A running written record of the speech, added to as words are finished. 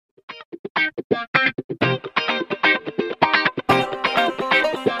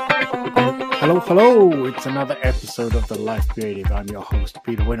Hello, it's another episode of The Life Creative. I'm your host,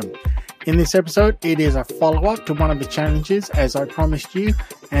 Peter Winham. In this episode, it is a follow-up to one of the challenges, as I promised you,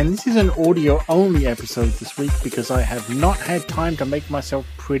 and this is an audio-only episode this week because I have not had time to make myself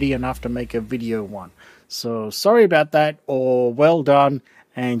pretty enough to make a video one. So sorry about that, or well done,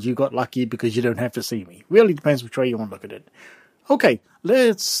 and you got lucky because you don't have to see me. Really depends which way you want to look at it. Okay,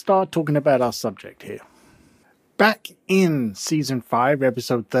 let's start talking about our subject here. Back in Season 5,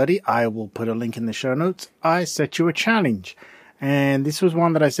 Episode 30, I will put a link in the show notes, I set you a challenge. And this was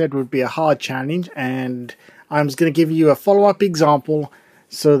one that I said would be a hard challenge, and I'm just going to give you a follow-up example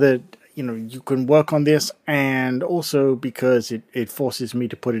so that you can work on this, and also because it forces me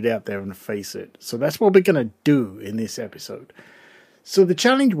to put it out there and face it. So that's what we're going to do in this episode. So the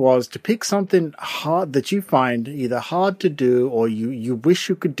challenge was to pick something hard that you find either hard to do or you wish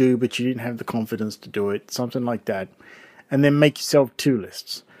you could do but you didn't have the confidence to do it, something like that, and then make yourself 2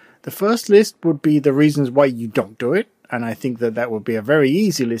 lists. The first list would be the reasons why you don't do it, and I think that would be a very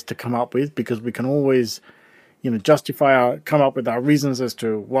easy list to come up with because we can always come up with our reasons as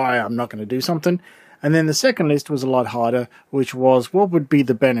to why I'm not going to do something. And then the second list was a lot harder, which was what would be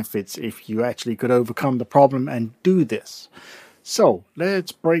the benefits if you actually could overcome the problem and do this. So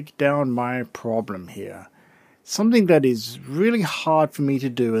let's break down my problem here. Something that is really hard for me to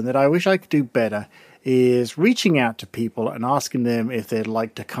do and that I wish I could do better is reaching out to people and asking them if they'd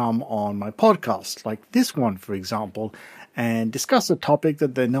like to come on my podcast, like this one, for example, and discuss a topic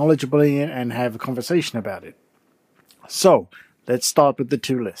that they're knowledgeable in and have a conversation about it. So let's start with the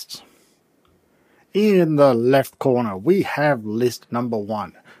 2 lists. In the left corner, we have list number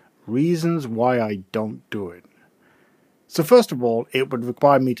 1, reasons why I don't do it. So first of all, it would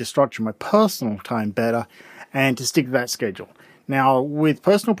require me to structure my personal time better and to stick to that schedule. Now, with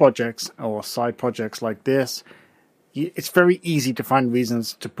personal projects or side projects like this, it's very easy to find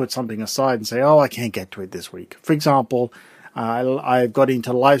reasons to put something aside and say, I can't get to it this week. For example, I've got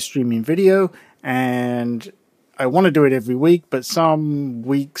into live streaming video and I want to do it every week, but some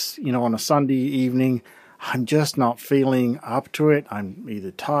weeks, on a Sunday evening, I'm just not feeling up to it. I'm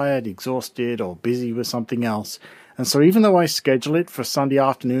either tired, exhausted, or busy with something else. And so even though I schedule it for Sunday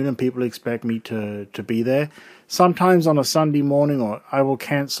afternoon and people expect me to be there, sometimes on a Sunday morning I will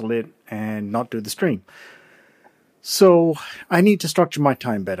cancel it and not do the stream. So I need to structure my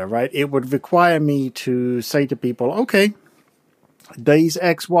time better, right? It would require me to say to people, okay, days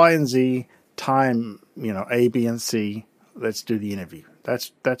X, Y, and Z, time, A, B, and C, let's do the interview.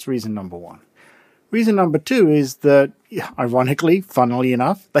 That's reason number 1. Reason number 2 is that, ironically, funnily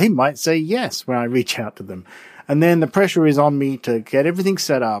enough, they might say yes when I reach out to them. And then the pressure is on me to get everything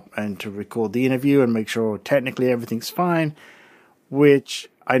set up and to record the interview and make sure technically everything's fine, which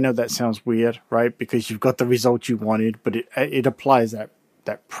I know that sounds weird, right? Because you've got the result you wanted, but it applies that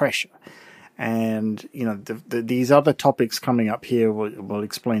pressure. And, these other topics coming up here will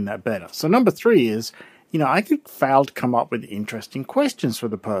explain that better. So number 3 is, I could fail to come up with interesting questions for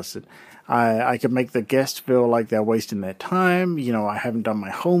the person. I could make the guest feel like they're wasting their time. I haven't done my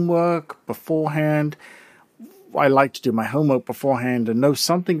homework beforehand. I like to do my homework beforehand and know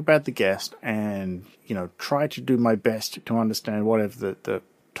something about the guest and, try to do my best to understand whatever the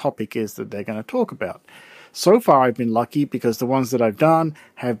topic is that they're going to talk about. So far, I've been lucky because the ones that I've done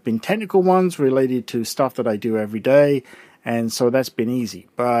have been technical ones related to stuff that I do every day. And so that's been easy.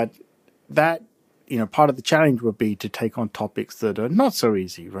 But that, part of the challenge would be to take on topics that are not so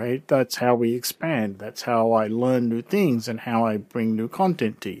easy, right? That's how we expand. That's how I learn new things and how I bring new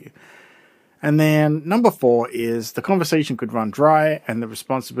content to you. And then number 4 is the conversation could run dry and the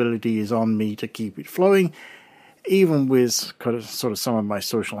responsibility is on me to keep it flowing, even with sort of some of my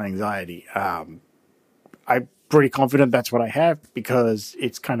social anxiety. I'm pretty confident that's what I have because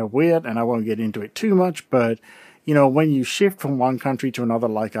it's kind of weird and I won't get into it too much. But, when you shift from one country to another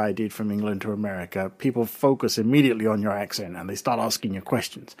like I did from England to America, people focus immediately on your accent and they start asking you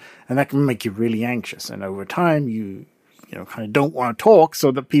questions. And that can make you really anxious. And over time, you kind of don't want to talk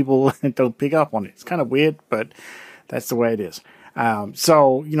so that people don't pick up on it. It's kind of weird, but that's the way it is.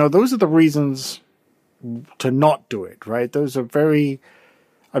 So, those are the reasons to not do it, right? Those are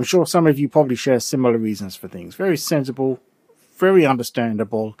I'm sure some of you probably share similar reasons for things. Very sensible, very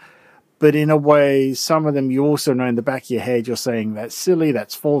understandable, but in a way, some of them you also know in the back of your head, you're saying that's silly,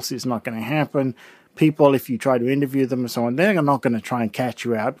 that's false, it's not going to happen. People, if you try to interview them and so on, they're not going to try and catch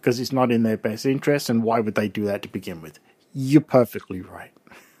you out because it's not in their best interest, and why would they do that to begin with? You're perfectly right.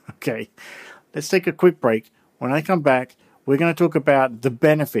 Okay, let's take a quick break. When I come back, we're going to talk about the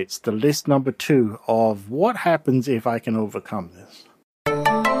benefits, the list number 2 of what happens if I can overcome this.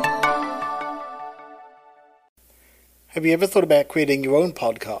 Have you ever thought about creating your own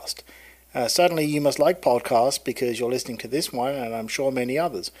podcast? Certainly you must like podcasts because you're listening to this one and I'm sure many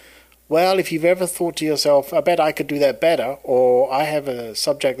others. Well, if you've ever thought to yourself, I bet I could do that better, or I have a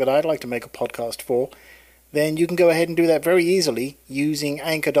subject that I'd like to make a podcast for, then you can go ahead and do that very easily using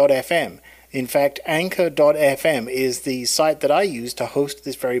Anchor.fm. In fact, Anchor.fm is the site that I use to host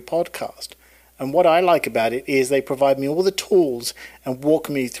this very podcast. And what I like about it is they provide me all the tools and walk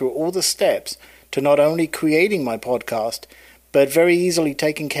me through all the steps to not only creating my podcast, but very easily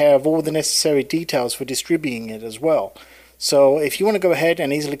taking care of all the necessary details for distributing it as well. So if you want to go ahead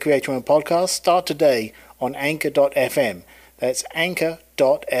and easily create your own podcast, start today on Anchor.fm. That's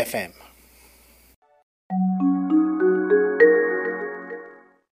Anchor.fm.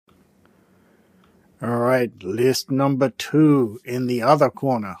 All right, list number 2 in the other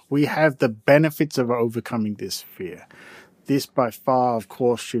corner. We have the benefits of overcoming this fear. This by far, of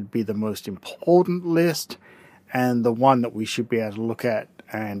course, should be the most important list and the one that we should be able to look at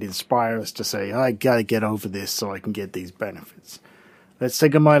and inspire us to say, I got to get over this so I can get these benefits. Let's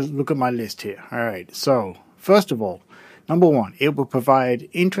take a look at my list here. All right, so first of all, number 1, it will provide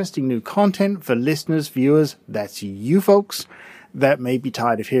interesting new content for listeners, viewers, that's you folks, that may be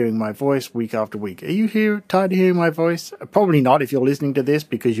tired of hearing my voice week after week. Are you tired of hearing my voice? Probably not if you're listening to this,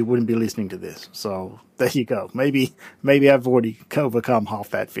 because you wouldn't be listening to this. So there you go. Maybe I've already overcome half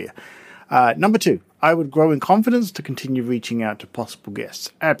that fear. Number 2, I would grow in confidence to continue reaching out to possible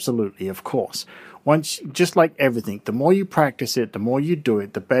guests. Absolutely, of course. Just like everything, the more you practice it, the more you do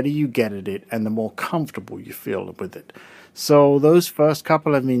it, the better you get at it, and the more comfortable you feel with it. So those first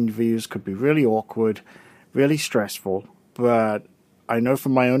couple of interviews could be really awkward, really stressful, but I know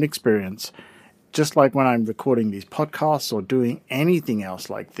from my own experience, just like when I'm recording these podcasts or doing anything else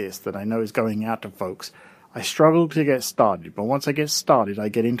like this that I know is going out to folks, I struggle to get started. But once I get started, I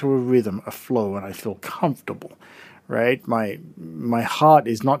get into a rhythm, a flow, and I feel comfortable, right? My heart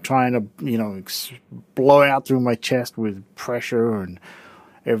is not trying to, blow out through my chest with pressure and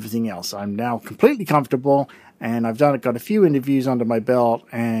everything else. I'm now completely comfortable, and I've got a few interviews under my belt,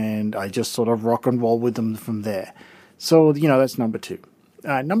 and I just sort of rock and roll with them from there. So, that's number 2.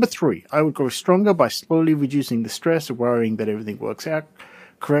 Number 3, I would grow stronger by slowly reducing the stress of worrying that everything works out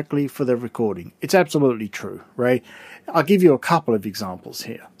correctly for the recording. It's absolutely true, right? I'll give you a couple of examples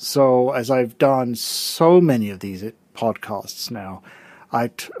here. So, as I've done so many of these podcasts now,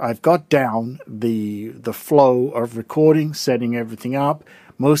 I've got down the flow of recording, setting everything up.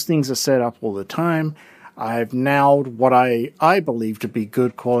 Most things are set up all the time. I've nailed what I believe to be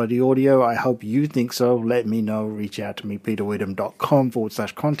good quality audio. I hope you think so. Let me know. Reach out to me,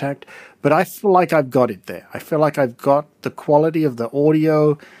 peterwitham.com/contact. But I feel like I've got it there. I feel like I've got the quality of the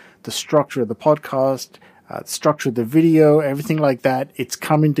audio, the structure of the podcast, the structure of the video, everything like that. It's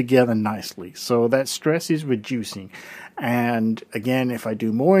coming together nicely. So that stress is reducing. And again, if I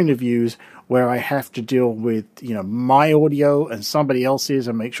do more interviews where I have to deal with, my audio and somebody else's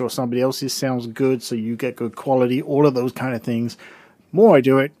and make sure somebody else's sounds good so you get good quality, all of those kind of things, more I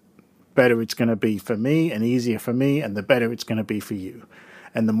do it, better it's going to be for me and easier for me, and the better it's going to be for you.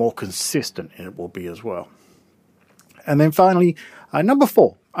 And the more consistent it will be as well. And then finally, number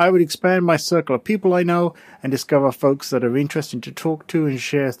 4, I would expand my circle of people I know and discover folks that are interesting to talk to and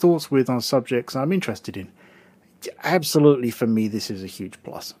share thoughts with on subjects I'm interested in. Absolutely, for me, this is a huge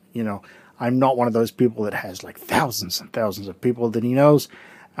plus. I'm not one of those people that has like thousands and thousands of people that he knows.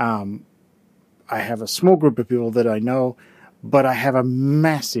 I have a small group of people that I know, but I have a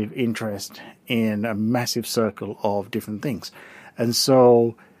massive interest in a massive circle of different things. And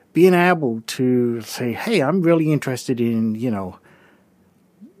so being able to say, hey, I'm really interested in,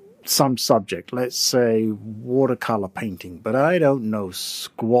 some subject, let's say watercolor painting, but I don't know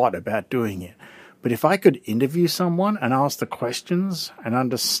squat about doing it. But if I could interview someone and ask the questions and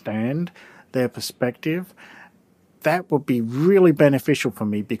understand their perspective, that would be really beneficial for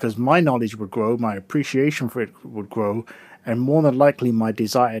me, because my knowledge would grow, my appreciation for it would grow, and more than likely my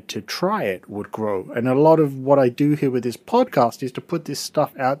desire to try it would grow. And a lot of what I do here with this podcast is to put this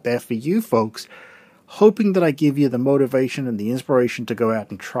stuff out there for you folks, hoping that I give you the motivation and the inspiration to go out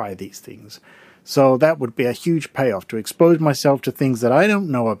and try these things. So that would be a huge payoff, to expose myself to things that I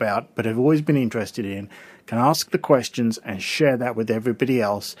don't know about but have always been interested in, can ask the questions and share that with everybody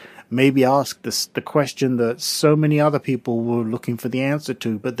else. Maybe ask the question that so many other people were looking for the answer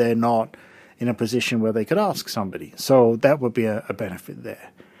to, but they're not in a position where they could ask somebody. So that would be a benefit there.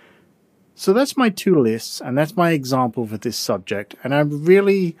 So that's my 2 lists, and that's my example for this subject. And I'm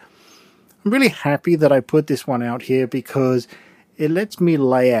really happy that I put this one out here, because it lets me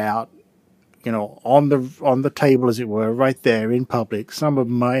lay out on the table, as it were, right there in public, some of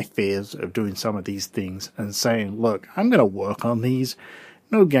my fears of doing some of these things and saying, look, I'm going to work on these.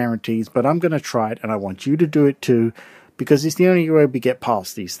 No guarantees, but I'm going to try it, and I want you to do it too, because it's the only way we get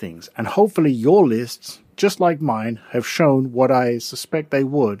past these things. And hopefully your lists, just like mine, have shown what I suspect they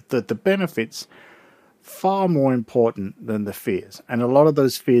would, that the benefits far more important than the fears. And a lot of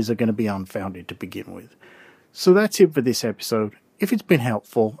those fears are going to be unfounded to begin with. So that's it for this episode. If it's been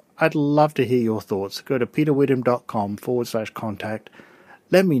helpful, I'd love to hear your thoughts. Go to peterwitham.com/contact.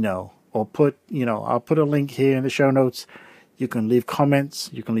 Let me know, or I'll put a link here in the show notes. You can leave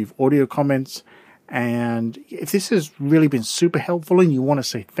comments, you can leave audio comments. And if this has really been super helpful and you want to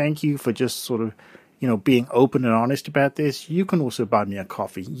say thank you for just sort of, being open and honest about this, you can also buy me a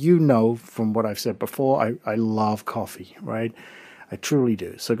coffee. From what I've said before, I love coffee, right? I truly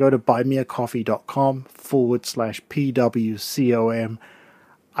do. So go to buymeacoffee.com/PWCOM.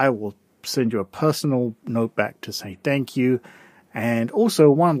 I will send you a personal note back to say thank you. And also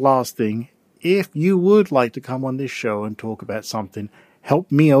one last thing, if you would like to come on this show and talk about something,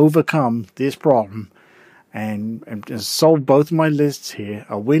 help me overcome this problem and solve both of my lists here,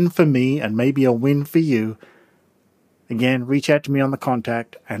 a win for me and maybe a win for you, again, reach out to me on the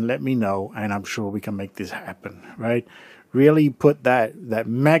contact and let me know, and I'm sure we can make this happen, right? Really put that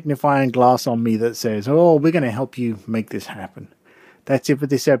magnifying glass on me that says, oh, we're going to help you make this happen. That's it for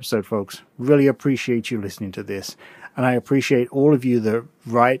this episode, folks. Really appreciate you listening to this. And I appreciate all of you that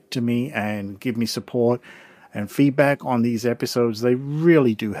write to me and give me support and feedback on these episodes. They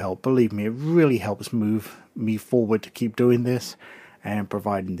really do help. Believe me, it really helps move me forward to keep doing this and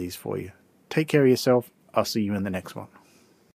providing these for you. Take care of yourself. I'll see you in the next one.